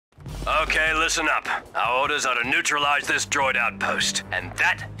Okay, listen up. Our orders are to neutralize this droid outpost, and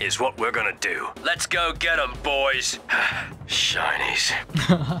that is what we're gonna do. Let's go get them, boys. Shinies.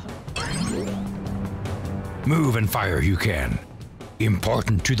 Move and fire you can.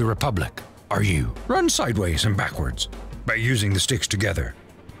 Important to the Republic are you. Run sideways and backwards by using the sticks together.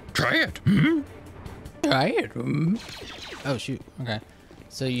 Try it. Try it. Oh, shoot. Okay.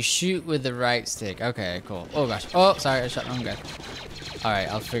 So you shoot with the right stick. Okay, cool. Oh, gosh. Oh, sorry. I shot the wrong guy. All right,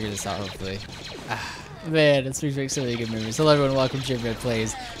 I'll figure this out, hopefully. Man, this brings back so many good memories. Hello, everyone. Welcome to Jim Red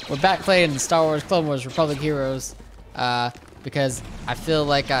Plays. We're back playing Star Wars, Clone Wars, Republic Heroes. Because I feel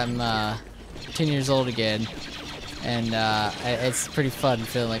like I'm 10 years old again. And it's pretty fun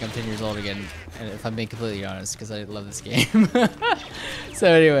feeling like I'm 10 years old again. And if I'm being completely honest, because I love this game. So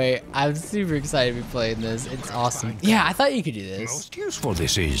anyway, I'm super excited to be playing this. It's awesome. Yeah, I thought you could do this. Most useful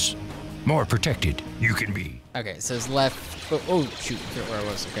this is. More protected you can be. Okay, so it's left. Oh shoot! I forgot where I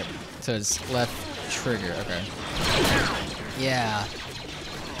was. Okay, so it's left trigger. Okay. Yeah.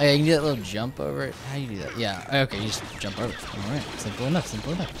 Oh, yeah, you can do that little jump over it. How do you do that? Yeah. Okay, you just jump over it. All right. Simple enough.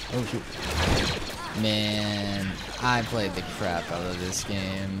 Simple enough. Oh shoot. Man, I played the crap out of this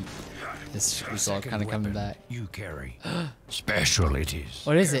game. This is all kind of coming back. You carry. Special it is.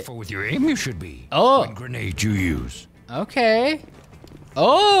 What is it? Careful with your aim you should be. Oh. What grenade you use. Okay.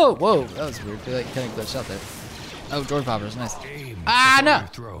 Oh, whoa, that was weird. I feel like kind of glitched out there. Oh, droid poppers, nice. No.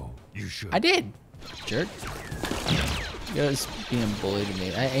 Throw. You should. I did. Jerk. You're just being bullied to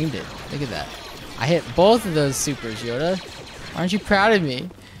me. I aimed it. Look at that. I hit both of those supers, Yoda. Aren't you proud of me?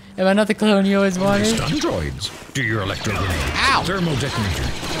 Am I not the clone you always wanted? Stun droids. Do your electro grenade. Ow! Thermal detonator.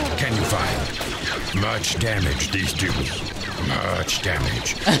 Can you fire? Much damage these do. Much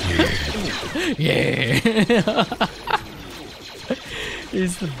damage. Yeah.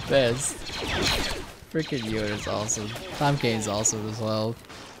 He's the best. Freaking Yoda's awesome. Tom Kane's awesome as well.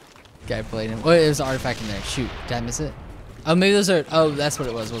 Guy played him. Oh, there's an artifact in there. Shoot. Did I miss it? Oh, maybe those are. Oh, that's what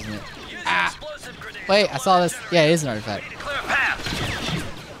it was, wasn't it? Ah! Wait, I saw this. Yeah, it is an artifact.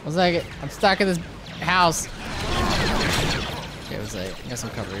 One second. I'm stuck in this house. Okay, it was like, I got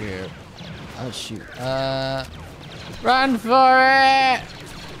some cover here. Oh, shoot. Run for it!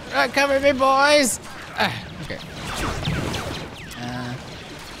 Run, cover me, boys! Okay.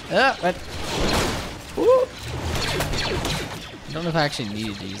 What? Woo. I don't know if I actually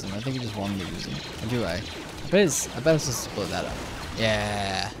needed to use them. I think I just wanted to use them. Or do I? I bet I'm supposed to split that up.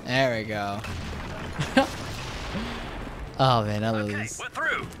 Yeah, there we go. Oh man, I love this. We're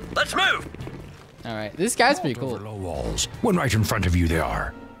through. Let's move. All right, this guy's pretty cool. Low walls. When right in front of you they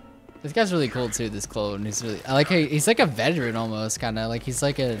are. This guy's really cool too. This clone, he's really. I like how he's like a veteran almost, kind of like he's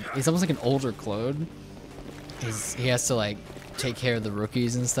almost like an older clone. He has to like take care of the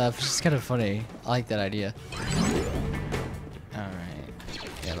rookies and stuff. It's just kind of funny. I like that idea. All right.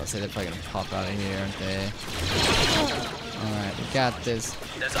 Yeah, let's say they're probably gonna pop out of here, aren't they? All right, we got this.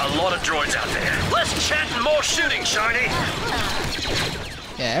 There's a lot of droids out there. Less chat and more shooting, Shiny.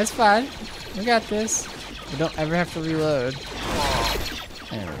 Yeah, it's fine. We got this. We don't ever have to reload.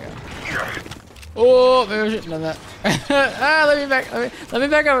 There we go. Oh, maybe I shouldn't have done that. Let me back. Let me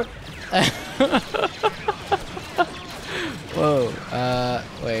back over. Whoa.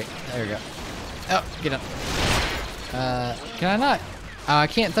 Wait. There we go. Oh, get up. Can I not? I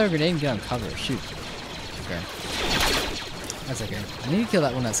can't throw a grenade and get on cover. Shoot. Okay. That's okay. I need to kill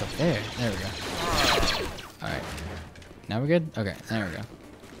that one that's up there. There we go. Alright. Now we're good? Okay, there we go.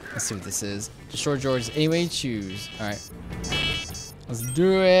 Let's see what this is. Destroy droids any way you choose. Alright. Let's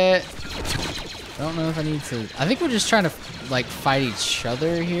do it. I don't know if I need to. I think we're just trying to like fight each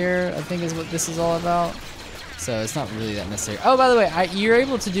other here, I think is what this is all about. So it's not really that necessary. Oh, by the way, you're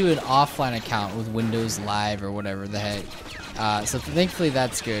able to do an offline account with Windows Live or whatever the heck. So thankfully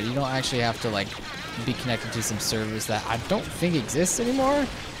that's good. You don't actually have to like be connected to some servers that I don't think exists anymore.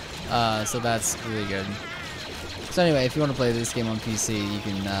 So that's really good. So anyway, if you want to play this game on PC, you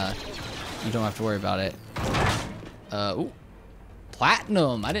can. You don't have to worry about it. Ooh,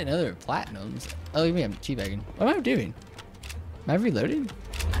 platinum! I didn't know there were platinums. Oh, you mean I'm teabagging? What am I doing? Am I reloading?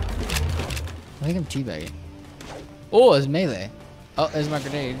 I think I'm teabagging. Oh, it's melee. Oh, there's my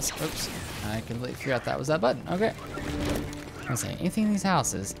grenades. Oops. I completely forgot that was that button. Okay. Let's see. Anything in these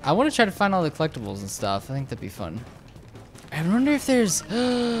houses? I want to try to find all the collectibles and stuff. I think that'd be fun. I wonder if there's.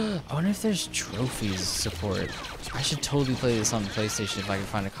 I wonder if there's trophies support. I should totally play this on the PlayStation if I can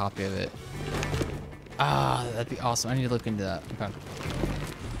find a copy of it. Ah, that'd be awesome. I need to look into that. Okay.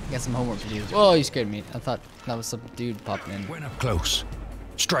 Got some homework to do. Whoa, you scared me. I thought that was some dude popping in. When up close,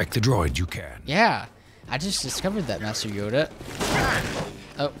 strike the droid you can. Yeah, I just discovered that, Master Yoda.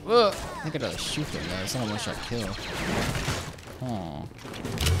 Oh, whoa. I think I gotta shoot them though. It's not a one-shot kill. Oh.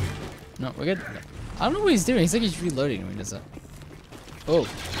 No, we're good. Okay. I don't know what he's doing. He's like he's reloading when he does that. Oh.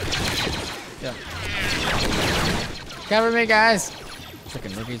 Yeah. Cover me, guys.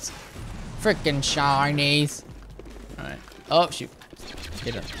 Freaking rookies. Freaking shinies. Alright. Oh, shoot.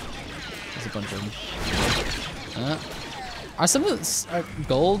 Get up. There's a bunch of them. Are some of those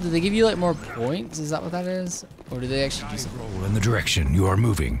gold? Do they give you like more points? Is that what that is? Or do they actually do something? Roll in the direction you are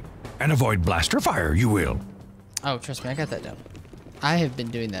moving. And avoid blaster fire, you will. Oh, trust me, I got that down. I have been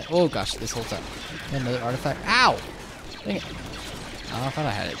doing that. Oh gosh, this whole time. Another artifact. Ow! Dang it. Oh, I thought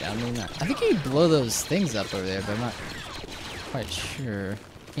I had it down. Maybe not. I think you blow those things up over there, but I'm not quite sure.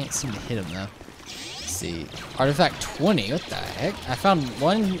 Can't seem to hit them though. Let's see. Artifact 20. What the heck? I found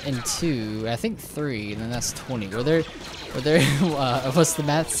 1 and 2. I think 3, and then that's 20. Were there what's the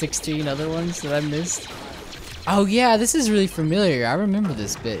math? 16 other ones that I missed? Oh yeah, this is really familiar. I remember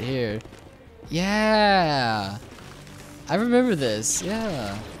this bit here. Yeah. I remember this.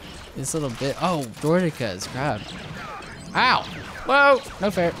 Yeah. This little bit. Oh, Dorticas. Crap. Ow. Whoa.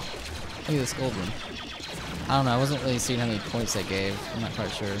 No fair. Look at this gold one. I don't know. I wasn't really seeing how many points I gave. I'm not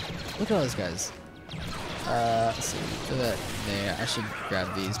quite sure. Look at all those guys. Let's see. Look at that there. I should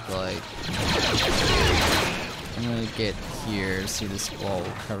grab these, but like, I'm gonna get here. See this wall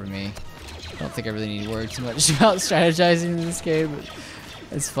will cover me. I don't think I really need to worry too much about strategizing in this game, but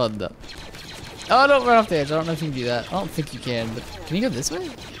it's fun though. Oh, don't run off the edge. I don't know if you can do that. I don't think you can, but can you go this way?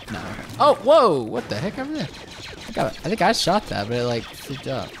 No. Oh, whoa! What the heck over there? I think I shot that, but it like freaked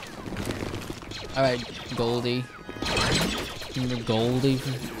out. All right, Goldie. Remember Goldie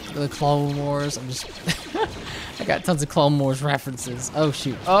from the Clone Wars? I'm just. I got tons of Clone Wars references. Oh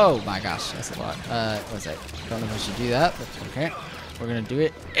shoot! Oh my gosh, that's a lot. What's that? Don't know if I should do that, but okay. We're gonna do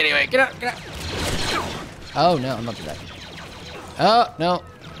it anyway. Get out! Get out! Oh no, I'm not doing that. Oh no.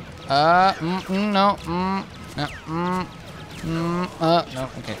 No. No.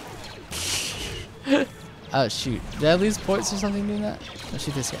 Okay. Oh shoot! Did I lose points or something doing that? Let's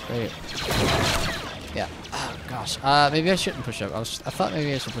shoot this guy right here. Yeah. Oh gosh. Maybe I shouldn't push up. I thought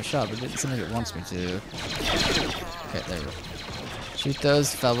maybe I should push up, but it didn't seem like it wants me to. Okay, there we go. Shoot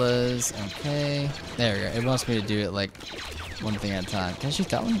those fellas. Okay. There we go. It wants me to do it like one thing at a time. Can I shoot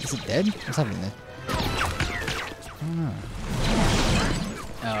that one? Is it dead? What's happening there? I don't know.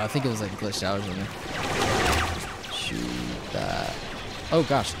 Oh, I think it was like glitched out or something. Shoot that. Oh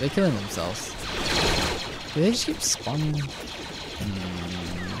gosh, they're killing themselves. Do they just keep spawning?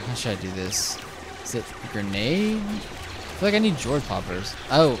 How should I do this? Is it a grenade? I feel like I need Jord poppers.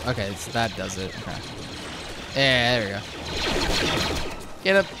 Oh, okay, so that does it. Okay. Yeah, there we go.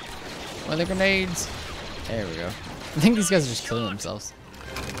 Get up. Where are the grenades? There we go. I think these guys are just killing themselves.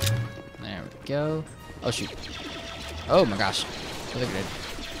 There we go. Oh shoot. Oh my gosh. Where are the grenades?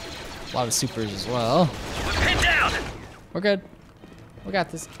 A lot of supers as well. Pin down. We're good. We got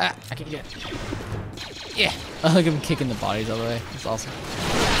this. Ah, I can't get it. Yeah. Oh, look at him kicking the bodies all the way. That's awesome.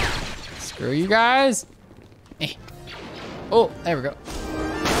 Screw you guys. Eh. Oh, there we go.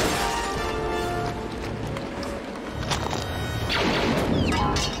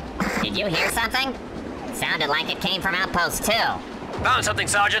 Did you hear something? Sounded like it came from Outpost 2. Found something,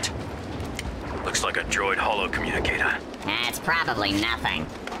 Sergeant. Looks like a droid holo communicator. It's probably nothing.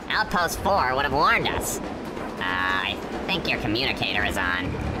 Outpost 4 would have warned us. I think your communicator is on.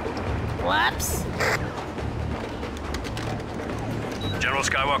 Whoops. General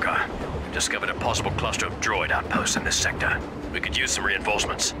Skywalker, discovered a possible cluster of droid outposts in this sector. We could use some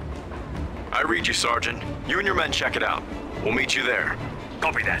reinforcements. I read you, Sergeant. You and your men check it out. We'll meet you there.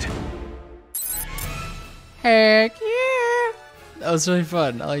 Copy that. Heck yeah! That was really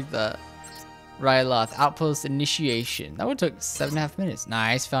fun. I like that. Ryloth, outpost initiation. That one took 7.5 minutes.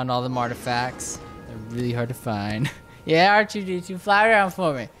 Nice, found all the artifacts. They're really hard to find. Yeah, R2-D2, fly around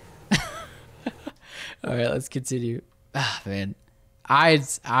for me. All right, let's continue. Ah, man. I'm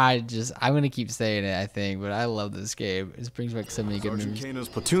gonna keep saying it, I think, but I love this game. It brings back so many good Sergeant memories. Kano's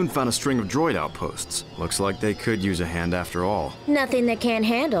platoon found a string of droid outposts. Looks like they could use a hand after all. Nothing they can't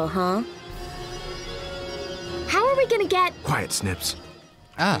handle, huh? How are we gonna get... Quiet, Snips.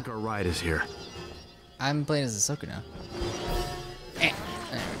 I think our ride is here. I'm playing as Ahsoka now. There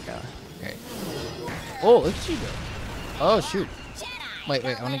we go. Great. Oh, look at you go. Oh, shoot. Wait,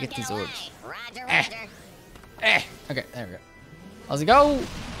 I want to get these orbs. Okay, there we go. How's it go?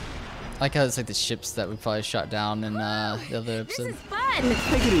 I like how it's like the ships that we probably shot down in the other episode. This is fun!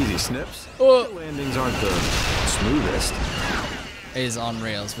 Take it easy, Snips. Oh. The landings aren't the smoothest. It is on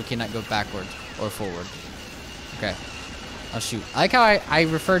rails. We cannot go backward or forward. Okay. Oh shoot. I like how I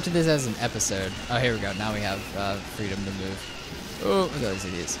referred to this as an episode. Oh, here we go. Now we have freedom to move. Oh, look at those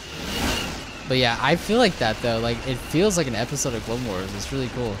idiots. But yeah, I feel like that though. Like, it feels like an episode of Clone Wars. It's really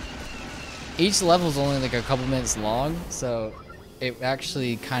cool. each level's only like a couple minutes long, so it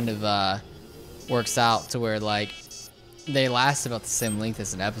actually kind of works out to where like they last about the same length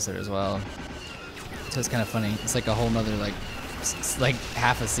as an episode as well. So it's kind of funny. It's like a whole nother like like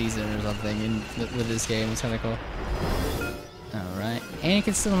half a season or something with this game. It's kind of cool. All right, and you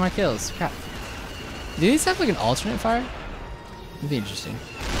can steal my kills. Crap. Do these have like an alternate fire? It'd be interesting.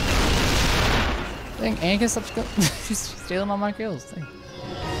 Dang, Anakin stop stealing all my kills. Dang.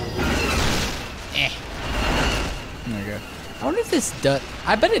 There we go. I wonder if this does.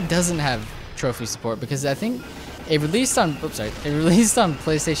 I bet it doesn't have trophy support because I think it released on. Oops, sorry. It released on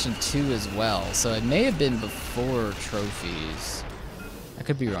PlayStation 2 as well, so it may have been before trophies. I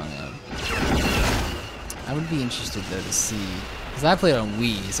could be wrong though. I would be interested though to see, because I played on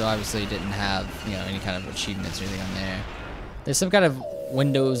Wii, so obviously it didn't have any kind of achievements or anything on there. There's some kind of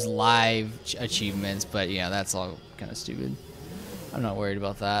Windows Live achievements, but that's all kind of stupid. I'm not worried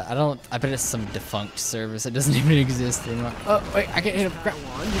about that. I bet it's some defunct service that doesn't even exist anymore. Oh, wait, I can't hit him. Crap.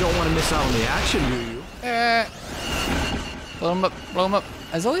 You don't want to miss out on the action, do you? Blow him up, blow him up.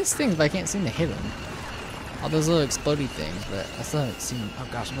 There's all these things, but I can't seem to hit them. All those little explodey things, but I still haven't seen them. Oh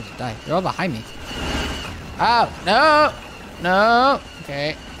gosh, I'm about to die. They're all behind me. Oh, no! No!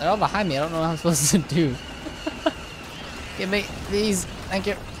 Okay, they're all behind me. I don't know what I'm supposed to do. Give me these. Thank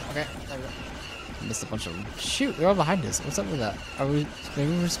you. Okay, there we go. Missed a bunch of them. Shoot, they're all behind us. What's up with that?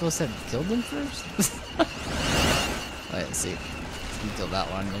 Maybe we're supposed to have killed them first? Wait, let's see. We killed that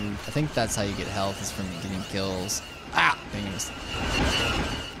one. And I think that's how you get health, is from getting kills. Ah! Dang it.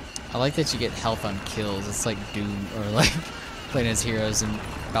 I like that you get health on kills. It's like Doom, or like playing as heroes in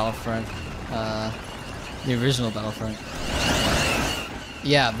Battlefront. The original Battlefront.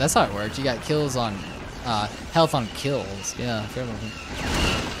 Yeah, that's how it worked. You got kills on, health on kills. Yeah, fair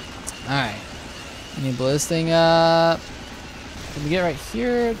enough. Alright. Let me blow this thing up. Can we get right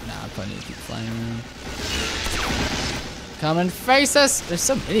here? Nah, I probably need to keep flying around. Come and face us! There's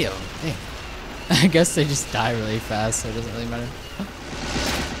so many of them. Dang. I guess they just die really fast, so it doesn't really matter.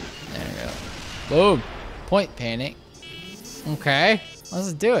 There we go. Boom! Point panic. Okay,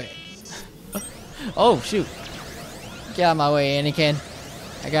 let's do it. Oh, shoot. Get out of my way, Anakin.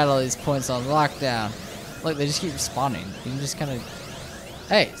 I got all these points on lockdown. Look, they just keep spawning. You can just kind of...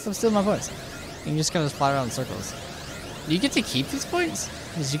 Hey, stop stealing my points. You can just kind of fly around in circles. Do you get to keep these points?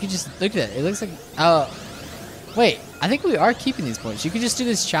 Because you can just... Look at that. It looks like... Oh. Wait. I think we are keeping these points. You can just do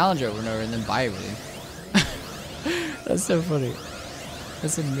this challenge over and over and then buy everything. That's so funny.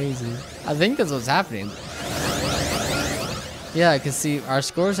 That's amazing. I think that's what's happening. Yeah, because see, our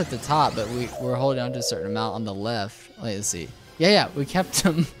score's at the top, but we're holding on to a certain amount on the left. Wait, let's see. Yeah, we kept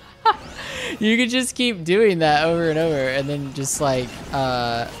them. You could just keep doing that over and over, and then just like,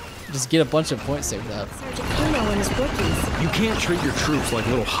 just get a bunch of points saved up. Sergeant Kuno and his rookies. You can't treat your troops like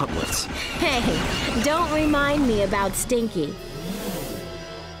little hutlets. Hey, don't remind me about Stinky.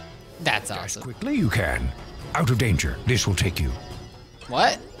 That's awesome. Quickly you can. Out of danger. This will take you.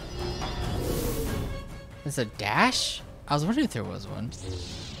 What? There's a dash? I was wondering if there was one.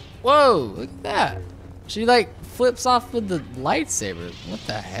 Whoa, look at that. She like flips off with the lightsaber. What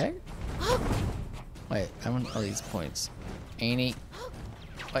the heck? Wait, I want all these points. Ain't.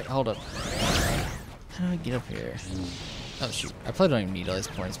 Wait, hold up. How do I get up here? Oh shoot, I probably don't even need all these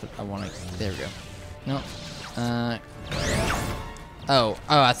points, but I want to. There we go. No. Oh,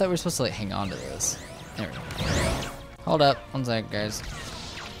 I thought we were supposed to like hang on to this. There we go. Hold up, one sec, guys.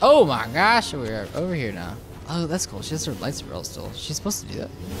 Oh my gosh, we're over here now. Oh, that's cool. She has her lightsaber all still. She's supposed to do that.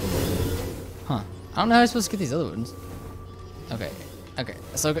 Huh. I don't know how I'm supposed to get these other ones. Okay. Okay.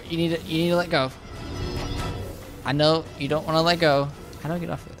 So you need to let go. I know you don't want to let go. How do I get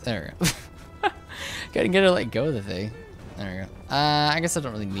off of it? There we go. Gotta get her to let go of the thing. There we go. I guess I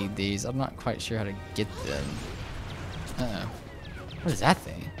don't really need these. I'm not quite sure how to get them. Uh-oh. What is that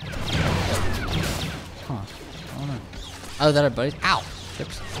thing? Huh. I don't know. Oh, that our buddies? Ow!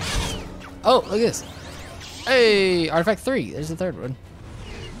 Chips. Oh, look at this. Hey, artifact 3. There's the third one.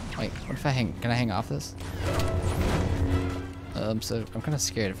 Wait, what if I hang? Can I hang off this? So I'm kind of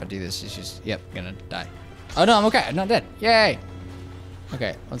scared if I do this. She's just, yep, gonna die. Oh no, I'm okay. I'm not dead. Yay.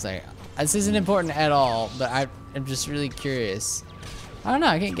 Okay, one second. This isn't important at all, but I'm just really curious. I don't know.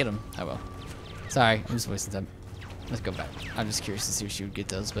 I can't get them. Oh well. Sorry, I'm just wasting time. Let's go back. I'm just curious to see if she would get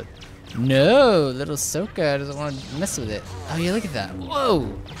those, but no, little Soka doesn't want to mess with it. Oh yeah, look at that.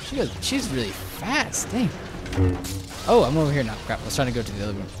 Whoa, she's really fast. Dang. Oh, I'm over here now. Crap, I was trying to go to the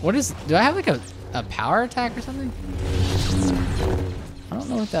other one. What is, do I have like a power attack or something? I don't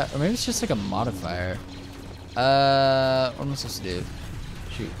know what that, or maybe it's just like a modifier. What am I supposed to do?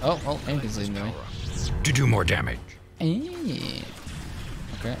 Shoot. Oh, well, Anakin's leading the way. To do more damage.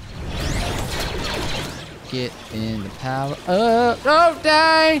 Okay. Get in the power. Oh,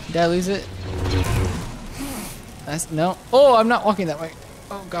 die! Did I lose it? No. Oh, I'm not walking that way.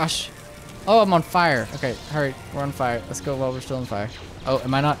 Oh, gosh. Oh, I'm on fire. Okay, hurry. We're on fire. Let's go while we're still on fire. Oh,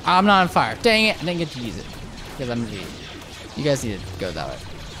 am I not? I'm not on fire. Dang it. I didn't get to use it. Because I'm an idiot. You guys need to go that way.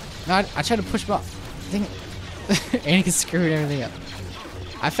 No, I tried to push him off. Dang it. Anakin's screwing everything up.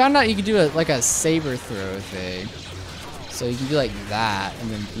 I found out you could do like a saber throw thing. So you can do like that,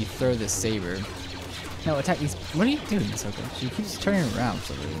 and then you throw the saber. No, attack these. What are you doing, Ahsoka? She keeps turning around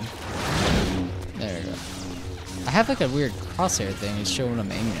for some reason. There we go. I have like a weird crosshair thing. It's showing what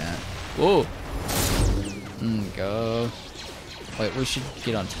I'm aiming at. Whoa. Go. Wait, we should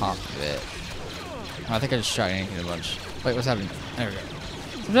get on top of it. Oh, I think I just shot Anakin a bunch. Wait, what's happening? There we go.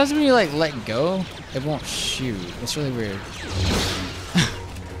 Sometimes when you like let go, it won't shoot. It's really weird.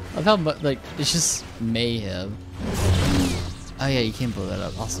 I thought, but like, it's just mayhem. Oh yeah, you can blow that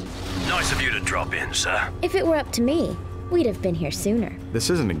up. Awesome. Nice of you to drop in, sir. If it were up to me, we'd have been here sooner.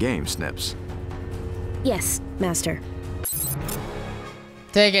 This isn't a game, Snips. Yes, Master.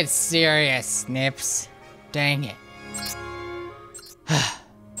 Take it serious, Snips. Dang it.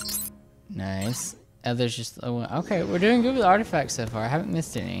 Nice. Oh, there's just okay. We're doing good with artifacts so far. I haven't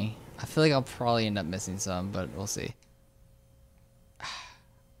missed any. I feel like I'll probably end up missing some, but we'll see.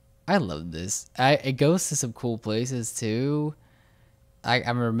 I love this. It goes to some cool places too.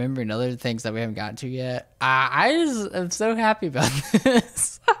 I'm remembering other things that we haven't gotten to yet. I'm so happy about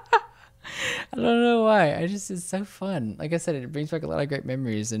this. I don't know why. It's so fun. Like I said, it brings back a lot of great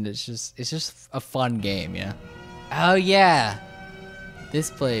memories, and it's just a fun game, yeah. Oh yeah, this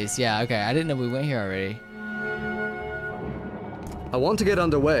place. Yeah, okay. I didn't know we went here already. I want to get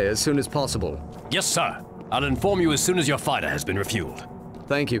underway as soon as possible. Yes, sir. I'll inform you as soon as your fighter has been refueled.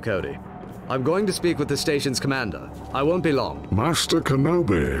 Thank you, Cody. I'm going to speak with the station's commander. I won't be long. Master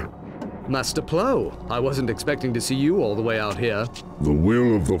Kenobi. Master Plo, I wasn't expecting to see you all the way out here. The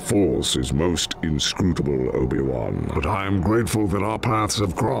will of the Force is most inscrutable, Obi-Wan, but I am grateful that our paths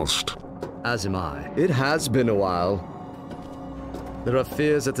have crossed. As am I. It has been a while. There are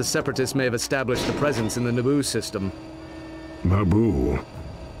fears that the Separatists may have established a presence in the Naboo system. Naboo.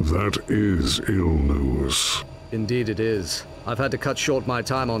 That is ill news. Indeed it is. I've had to cut short my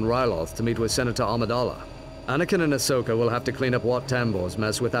time on Ryloth to meet with Senator Amidala. Anakin and Ahsoka will have to clean up Wat Tambor's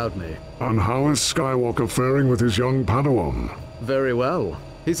mess without me. And how is Skywalker faring with his young Padawan? Very well.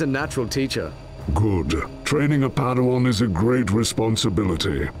 He's a natural teacher. Good. Training a Padawan is a great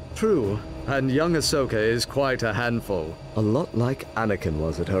responsibility. True, and young Ahsoka is quite a handful. A lot like Anakin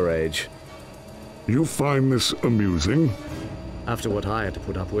was at her age. You find this amusing? After what I had to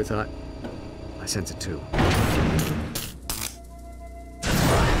put up with, I sense it too.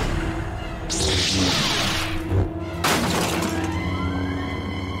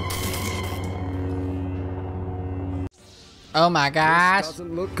 Oh my gosh. This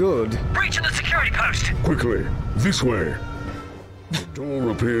doesn't look good. Breaching the security post! Quickly, this way. The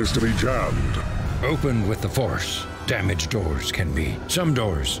door appears to be jammed. Open with the Force. Damaged doors can be. Some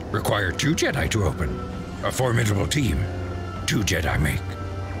doors require 2 Jedi to open. A formidable team, 2 Jedi make.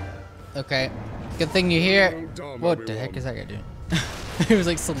 Okay. Good thing you're here. What the heck is that guy doing? He was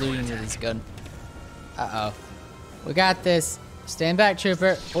like saluting with his gun. Uh-oh. We got this. Stand back,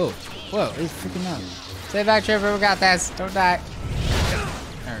 trooper. Whoa. Whoa, he's freaking out. Stand back, trooper. We got this. Don't die.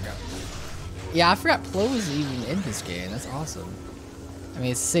 There we go. Yeah, I forgot Plo was even in this game. That's awesome. I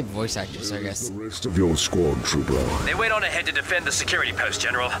mean, it's the same voice actor, so I guess. The rest of your squad, trooper. They went on ahead to defend the security post,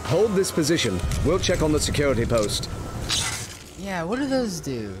 General. Hold this position. We'll check on the security post. Yeah, what do those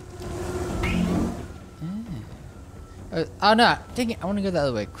do? Oh no, dang it, I want to go the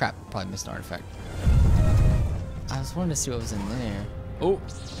other way. Crap, probably missed an artifact. I was wanting to see what was in there. Oh,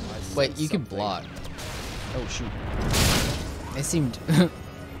 wait, you can block. Oh shoot. It seemed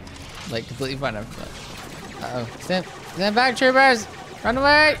like completely fine after that. Uh-oh. Stand back, troopers! Run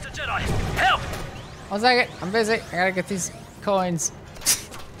away! Mr. Jedi, help! 1 second, I'm busy. I gotta get these coins.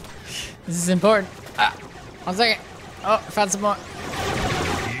 This is important. 1 second. Oh, I found some more.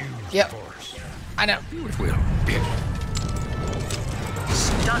 Yep. I know. It will.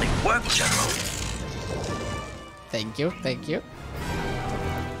 Stunning work, General. Thank you, thank you.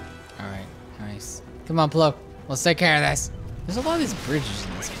 Alright, nice. Come on, Plo. Let's take care of this. There's a lot of these bridges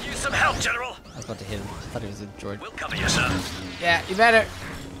in this. Use some help, General. I was about to hit him. I thought he was a droid. We'll cover you, sir. Yeah, you better.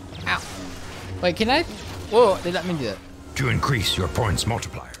 Ow. Wait, can I? Whoa, they let me do that. To increase your points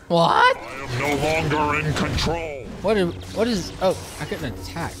multiplier. What? I am no longer in control. What is, oh, I couldn't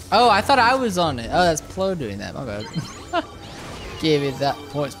attack. Oh, I thought I was on it. Oh, that's Plo doing that, my bad. Give it that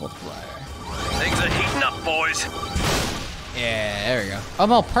points multiplier. Things are heating up, boys. Yeah, there we go.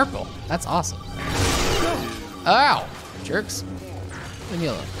 I'm all purple. That's awesome. Ow! Jerks. Leave me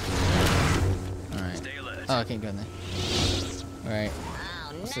alone. Alright. Oh, I can't go in there. Alright.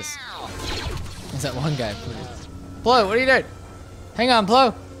 What's this? There's that one guy. Plo, what are you doing? Hang on,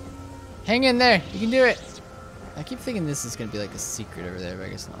 Plo. Hang in there. You can do it. I keep thinking this is gonna be like a secret over there, but I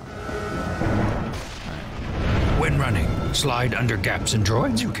guess not. Alright. When running, slide under gaps in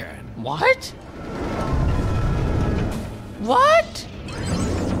droids you can. What? What?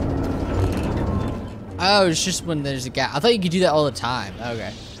 Oh, it's just when there's a gap. I thought you could do that all the time.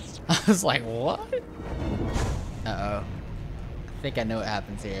 Okay. I was like, what? Uh-oh. I think I know what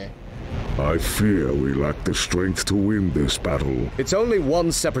happens here. I fear we lack the strength to win this battle. It's only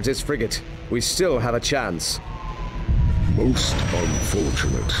one Separatist frigate. We still have a chance. Most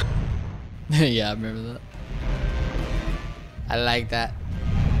unfortunate. Yeah, I remember that. I like that.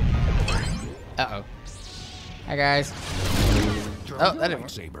 Uh-oh. Hi, guys. Oh, that didn't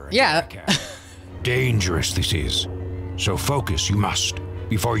work. Yeah. Dangerous this is. So focus you must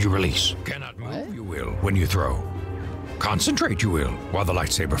before you release. Cannot move, What? you will when you throw. Concentrate, you will, while the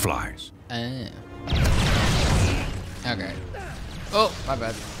lightsaber flies. Okay. Oh, my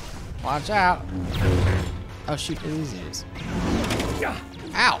bad. Watch out. Oh, shoot, it is.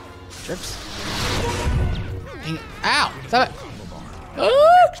 Ow. Trips. Dang it. Ow. Stop it.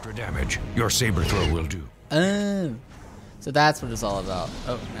 Oh. Extra damage your saber throw will do. Oh. So that's what it's all about.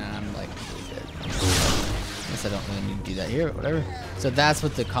 Oh, man, I'm like really dead. Guess I don't really need to do that here, but whatever. So that's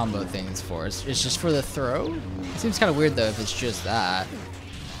what the combo thing is for. It's just for the throw? Seems kind of weird though if it's just that.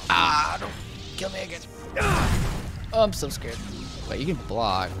 Ah, don't kill me again. Oh, I'm so scared. Wait, you can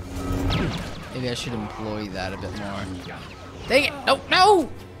block. Maybe I should employ that a bit more. Dang it! No, no!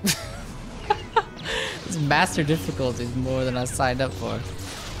 This master difficulty is more than I signed up for.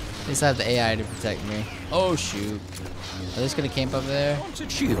 At least I have the AI to protect me. Oh shoot. Are they just gonna camp over there? Once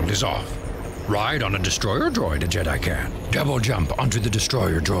its shield is off, ride on a destroyer droid a Jedi can. Double jump onto the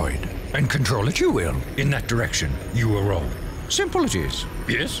destroyer droid and control it you will. In that direction, you will roll. Simple it is,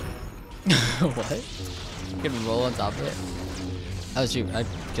 yes? What? You can roll on top of it? Oh shoot, I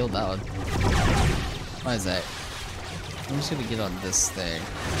killed that one. What is that? I'm just gonna get on this thing.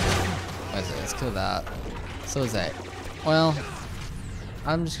 What is it? Let's kill that. So is that. Well,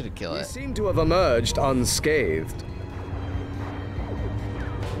 I'm just gonna kill We it. seem to have emerged unscathed.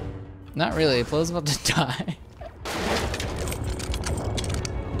 Not really, Flo's about to die.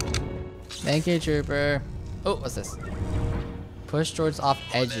 Thank you, Trooper. Oh, what's this? Push droids off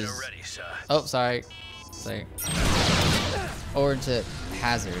edges. Ready, sir. Oh, sorry. Sorry. Or into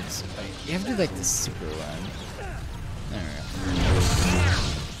hazards. Wait, you have to do like the super run. There we go.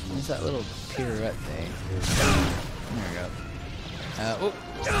 There's that little pirouette thing. There we go. Oh.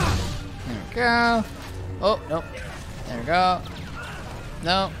 There we go. Oh, nope. There we go.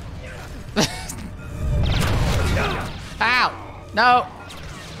 No. Ow! No!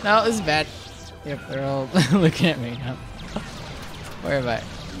 No, this is bad. Yep, they're all looking at me now. Where am I?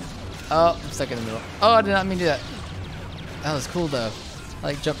 Oh, I'm stuck in the middle. Oh, I did not mean to do that. That was cool though. I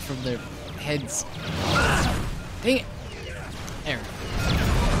like jumped from their heads. Dang it! There we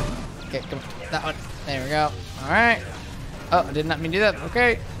go. Okay, come on. That one. There we go. Alright. Oh, I did not mean to do that.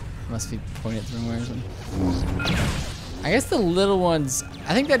 Okay. Must be pointed somewhere or something. I guess the little ones,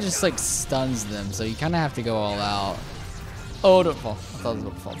 I think that just like stuns them, so you kind of have to go all out. Oh, don't fall. I thought it was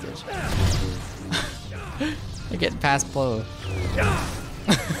about to fall, dude. They're getting past Plo.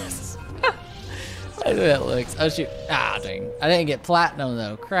 I know that looks. Oh shoot. Ah, dang. I didn't get platinum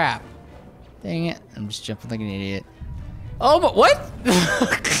though. Crap. Dang it. I'm just jumping like an idiot. Oh, but what?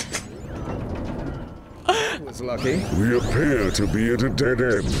 Was lucky. We appear to be at a dead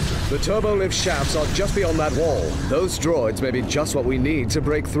end. The turbo lift shafts are just beyond that wall. Those droids may be just what we need to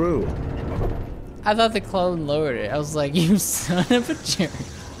break through. I thought the clone lowered it. I was like, you son of a jerk.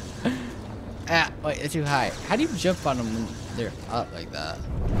 Ah, wait, they're too high. How do you jump on them when they're up like that?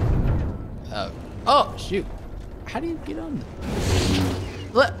 Oh. Oh, shoot. How do you get on them?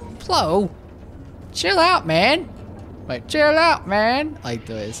 Look, Plo. Chill out, man. Wait, chill out, man. I like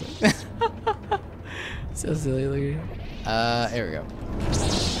the way it's like. So silly looking. Here we go.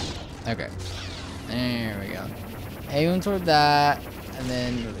 Okay. There we go. Aim toward that, and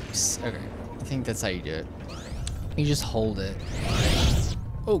then release. Okay. I think that's how you do it. You just hold it.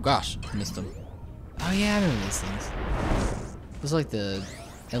 Oh gosh, I missed them. Oh yeah, I remember these things. Those are like the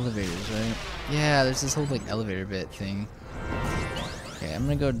elevators, right? Yeah, there's this whole like elevator bit thing. Okay, I'm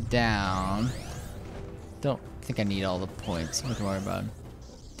gonna go down. Don't think I need all the points. I'm not gonna worry about it.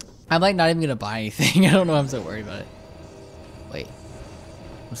 I'm like not even gonna buy anything. I don't know why I'm so worried about it. Wait.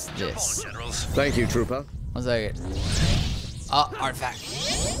 What's this? Thank you, Trooper. 1 second. Oh, artifact.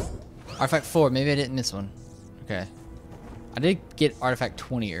 Artifact 4. Maybe I didn't miss one. Okay. I did get artifact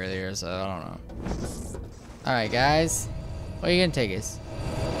 20 earlier, so I don't know. Alright, guys. Where are you gonna take us?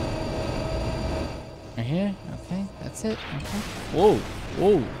 Right here? Okay, that's it. Okay. Whoa.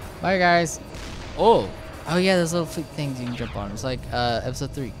 Whoa. Bye, guys. Oh. Oh, yeah, those little fleet things you can jump on. It's like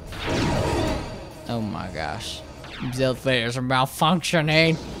episode 3. Oh my gosh. These elevators are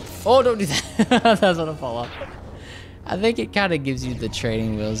malfunctioning. Oh, don't do that. That's gonna fall off. I think it kind of gives you the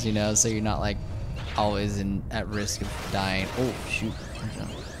training wheels, you know, so you're not like always at risk of dying. Oh, shoot.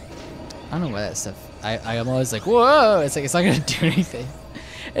 I don't know why that stuff. I'm always like, whoa. It's like, it's not gonna do anything.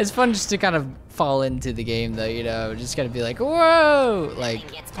 It's fun just to kind of fall into the game, though, you know, just gotta be like, whoa. Like,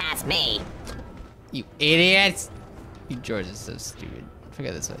 It gets past me. you idiots. You George is so stupid.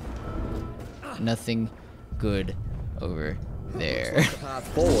 Forget this way. Nothing good over there. The path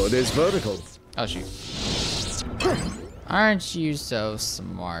forward is vertical. Oh, shoot. Aren't you so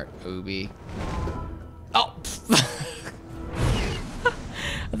smart, Obi? Oh!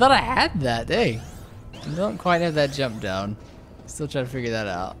 I thought I had that, dang. I don't quite have that jump down. Still trying to figure that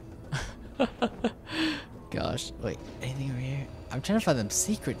out. Gosh, wait, anything over here? I'm trying to find them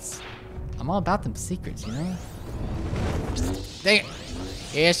secrets. I'm all about them secrets, you know? Dang it!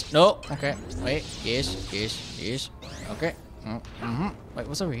 Yes, no, okay, wait, yes, okay. Wait,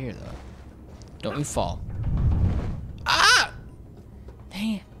 what's over here, though? Don't you fall. Ah!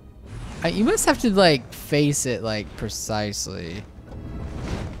 Dang it. You must have to, like, face it, like, precisely.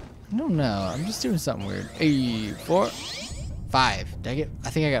 I don't know. I'm just doing something weird. Hey, 4, 5. Did I get? I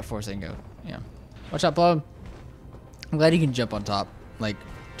think I got 4 so I can go. Yeah. Watch out, Blob. I'm glad you can jump on top, like,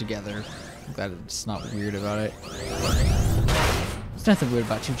 together. I'm glad it's not weird about it. There's nothing weird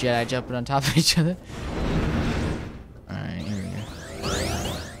about 2 Jedi jumping on top of each other. Alright, here we go.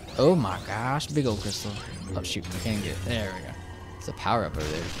 Oh my gosh, big old crystal. Oh shoot, I can't get it. There we go. It's a power up over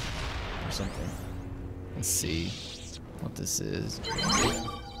there. Or something. Let's see what this is.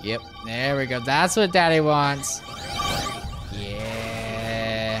 Yep, there we go. That's what Daddy wants.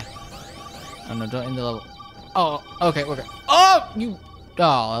 Yeah. Oh no, don't end the level. Oh, okay, we're good. Oh, you.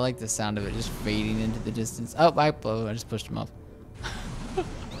 Oh, I like the sound of it just fading into the distance. Oh, bye, Blow. I just pushed him off.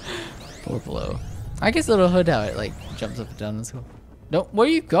 Poor Blow. I guess little hood how it like jumps up and down. That's cool. No, where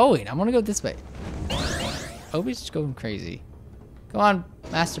are you going? I want to go this way. Obi's just going crazy. Go on,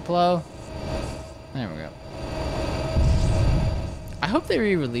 Master Blow. There we go. I hope they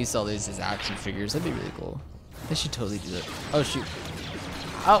re-release all these as action figures. That'd be really cool. They should totally do it. Oh shoot.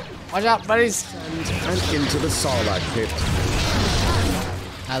 Oh, watch out, buddies. And into the Sarlacc pit.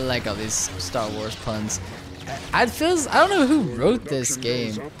 I like all these Star Wars puns. I don't know who wrote this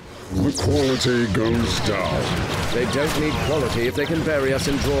game. The quality goes down. They don't need quality if they can bury us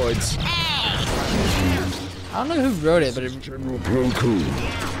in droids. I don't know who wrote it, but it General Plo Koon,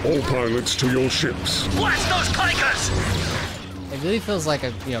 all pilots to your ships. Blast those clankers! really feels like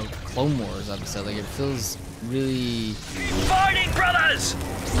a, you know, Clone Wars episode. Like, it feels really... Fighting brothers!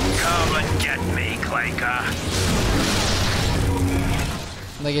 Come and get me, Clanker.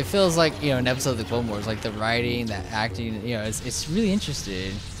 Like, it feels like, you know, an episode of the Clone Wars. Like, the writing, the acting, you know, it's really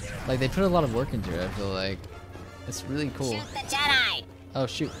interesting. Like, they put a lot of work into it, I feel like. It's really cool. Shoot the Jedi! Oh,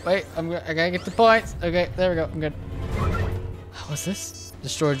 shoot. Wait, I gotta get the points. Okay, there we go. I'm good. What's this?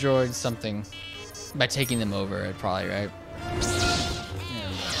 Destroy droids something. By taking them over, probably, right?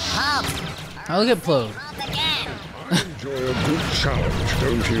 Halt! Oh, look at Plo. Halt again! Enjoy a good challenge,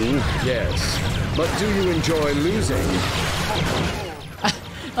 don't you? Yes. But do you enjoy losing?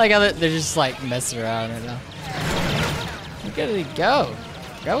 Like how they're just like messing around right now. Look at it go.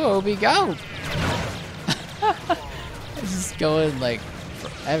 Go, Obi, go. It's just going like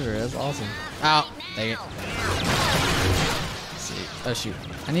forever. That's awesome. Ow. Dang it. Let's see. Oh shoot.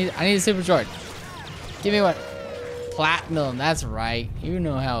 I need a super droid. Give me one. Platinum, that's right. You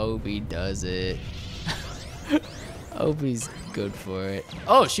know how Obi does it. Obi's good for it.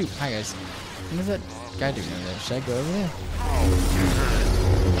 Oh shoot. Hi guys. What is that guy doing over there? Should I go over there?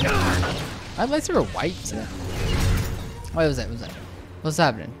 My lights are white. What was that? What was that? What's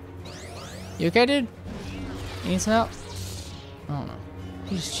happening? You okay, dude? You need some help? I don't know.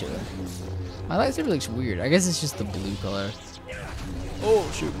 He's just chilling. My lightsaber looks weird. I guess it's just the blue color. Oh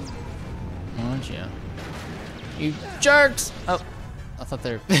shoot! Aren't you? You jerks! Oh, I thought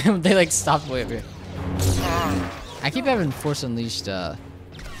they like stopped way up here. I keep having Force Unleashed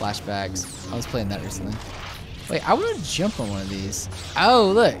flashbacks. I was playing that recently. Wait, I want to jump on one of these.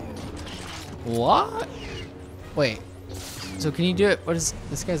 Oh, look. What? Wait. So can you do it? What is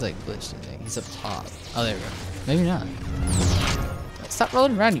this guy's like glitched? I think he's up top. Oh, there we go. Maybe not. Stop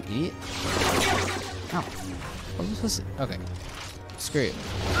rolling around, you idiot. Ow. What was I supposed to? Okay. Screw it.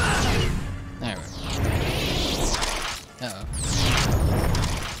 There we go. Uh-oh.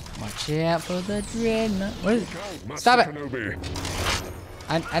 Watch out for the dreadnought. What is it? Stop it!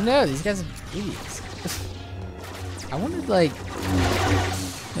 I know, these guys are idiots. I wondered, like,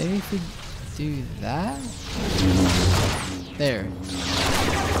 maybe if we do that? There.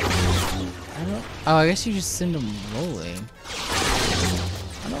 Oh, I guess you just send them rolling.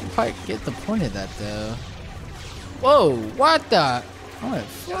 I don't quite get the point of that, though. Whoa, what the? I went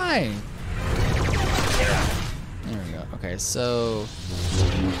flying. There we go. Okay, so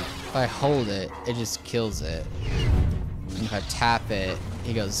if I hold it, it just kills it. And if I tap it,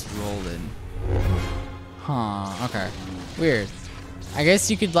 it goes rolling. Huh, okay. Weird. I guess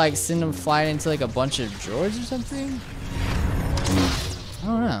you could like send them flying into like a bunch of droids or something? I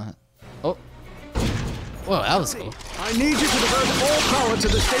don't know. Oh. Whoa, that was cool. I need you to divert all power to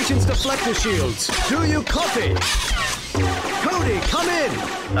the station's deflector shields. Do you copy? Cody, come in!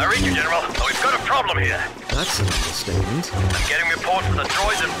 I read you, General. We've got a problem here. That's an understatement. I'm getting reports that the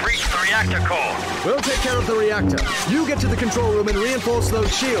droids have breached the reactor core. We'll take care of the reactor. You get to the control room and reinforce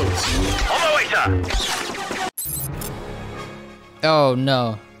those shields. On my way, sir. Oh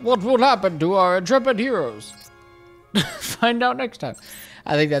no. What will happen to our intrepid heroes? Find out next time.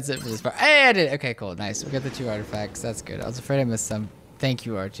 I think that's it for this part. Hey, I did it. Okay, cool. Nice. We got the 2 artifacts. That's good. I was afraid I missed some. Thank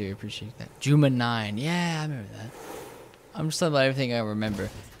you, R2. Appreciate that. Juma 9. Yeah, I remember that. I'm just talking about everything I remember.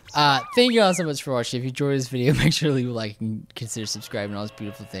 Thank you all so much for watching. If you enjoyed this video, make sure to leave a like and consider subscribing to all those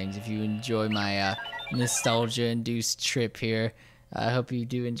beautiful things. If you enjoy my nostalgia-induced trip here, I hope you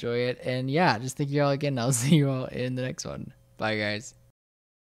do enjoy it. And yeah, just thank you all again. I'll see you all in the next one. Bye, guys.